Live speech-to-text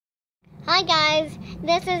Hi guys,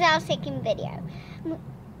 this is our second video.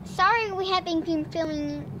 Sorry we haven't been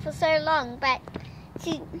filming for so long, but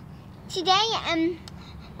today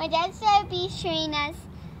my dad's going to be showing us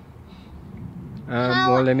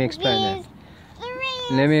well, let me explain it.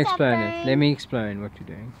 Let me explain what you're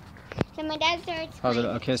doing. So my dad's going to explain.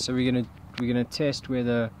 Okay, so we're gonna test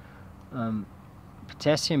whether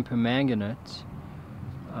potassium permanganate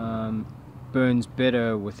burns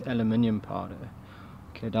better with aluminium powder.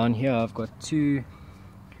 Okay, down here I've got two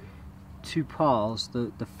piles.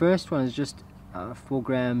 The first one is just 4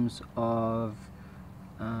 grams of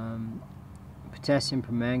potassium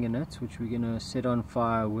permanganate, which we're gonna set on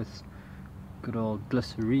fire with good old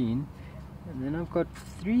glycerine, and then I've got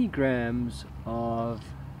 3 grams of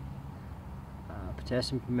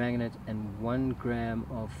potassium permanganate and 1 gram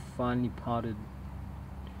of finely powdered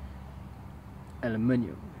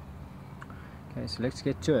aluminium. Okay, so let's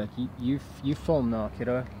get to it. You film now,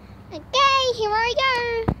 kiddo. Okay, here we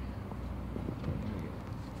go.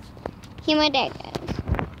 Here my dad goes.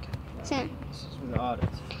 Okay. So this is without it.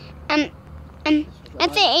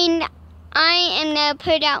 At the end, I am gonna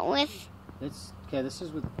put it out with. Okay, this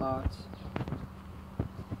is without.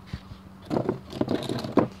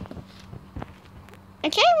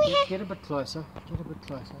 Okay, we have. Get a bit closer. Get a bit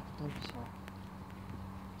closer. Don't be shy.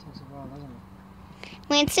 It takes a while, doesn't it?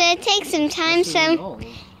 Well, it's gonna take some time, so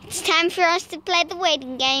it's time for us to play the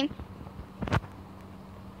waiting game.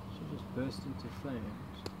 She just burst into flames.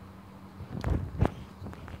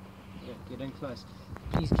 Yeah, get in close.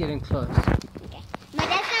 Please get in close. Okay. My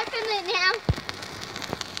dad's not filming it now.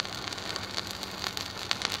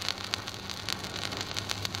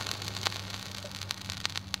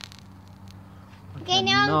 Okay,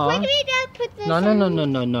 now quickly put this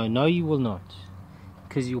No, you will not.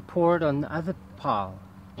 Because you'll pour it on the other pile.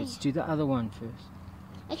 Let's do the other one first.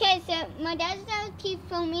 Okay, so my dad's gonna keep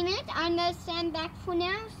filming it. I'm gonna stand back for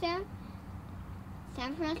now, so it's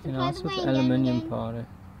time for us to play the waiting game aluminium again. powder.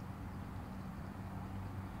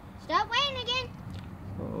 Stop waiting again.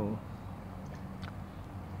 Oh.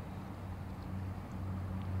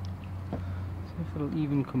 See if it'll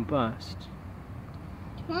even combust.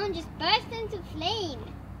 Come on, just burst into flame.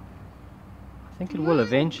 I think it will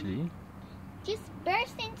eventually. Just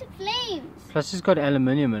burst into flames. Plus it's got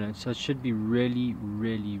aluminium in it, so it should be really,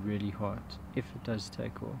 really, really hot if it does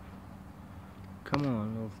take off. Come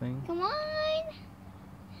on, little thing. Come on.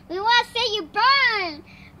 We want to see you burn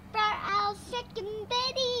for our second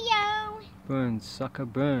video. Burn, sucker,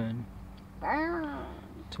 burn. Burn.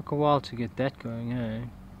 Took a while to get that going, eh?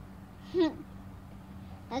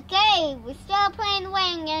 Okay, we're still playing the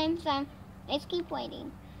waiting game, so let's keep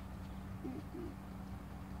waiting.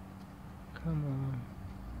 Come on.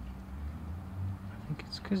 I think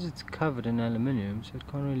it's because it's covered in aluminium, so it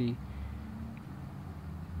can't really.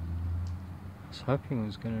 I was hoping it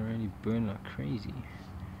was going to really burn like crazy.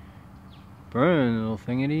 Burn, little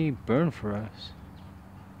thingity, burn for us.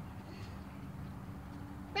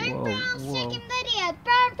 Burn for our second video.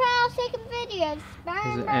 Burn for our second video.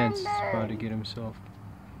 There's an ant trying to get himself.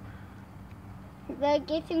 He's gonna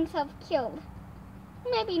get himself killed.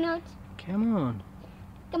 Maybe not. Come on.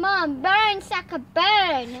 Come on, burn, sucker,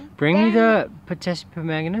 burn. Bring me the potassium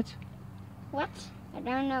permanganate. What? I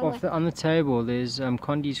don't know. On the table, there's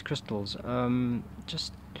Condi's crystals.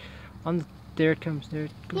 Just on the. There it comes. There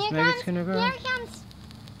it goes. Maybe it's gonna go. Here it comes.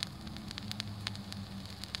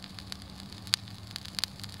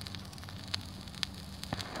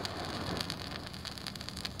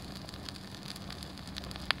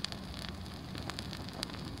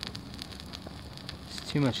 It's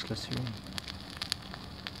too much glycerine.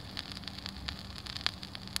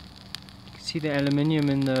 You can see the aluminium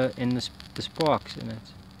in the sparks in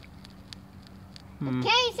it. Okay,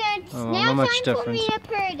 so it's now time for me to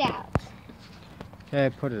put it out. Okay,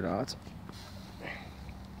 put it out.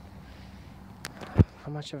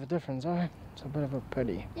 How much of a difference, huh? It's a bit of a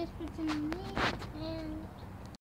pity. Just put some meat and